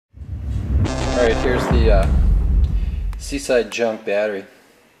Here's the Seaside Junk battery.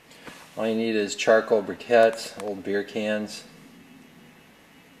 All you need is charcoal briquettes, old beer cans,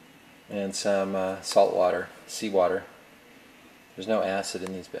 and some salt water, seawater. There's no acid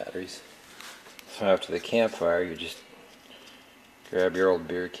in these batteries. So after the campfire, you just grab your old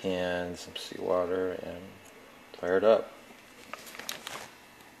beer cans, some seawater, and fire it up.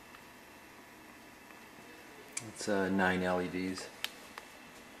 It's 9 LEDs.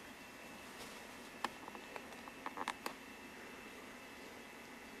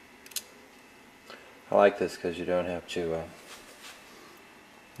 I like this because you don't have to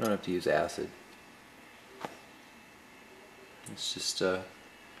use acid. It's just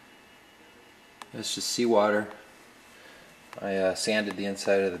seawater. I sanded the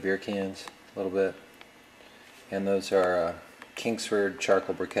inside of the beer cans a little bit, and those are Kingsford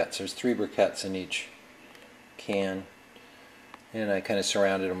charcoal briquettes. There's 3 briquettes in each can, and I kind of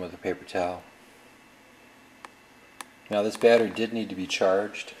surrounded them with a paper towel. Now this battery did need to be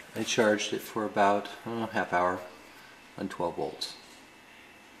charged. I charged it for about half hour on 12 volts.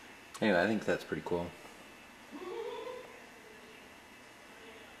 Anyway, I think that's pretty cool.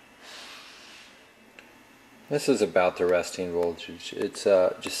 This is about the resting voltage. It's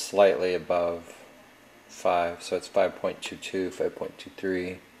just slightly above 5, so it's 5.22,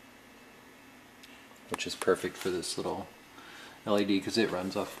 5.23, which is perfect for this little LED because it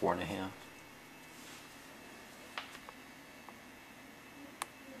runs off 4.5.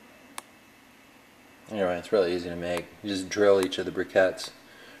 Anyway, it's really easy to make. You just drill each of the briquettes,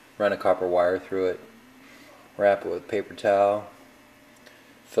 run a copper wire through it, wrap it with paper towel,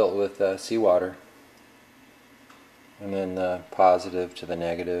 fill it with seawater, and then positive to the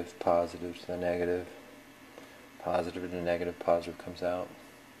negative, positive to the negative, positive to the negative, positive comes out.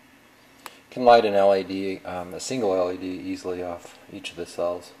 You can light an LED, a single LED easily off each of the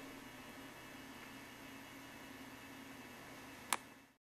cells.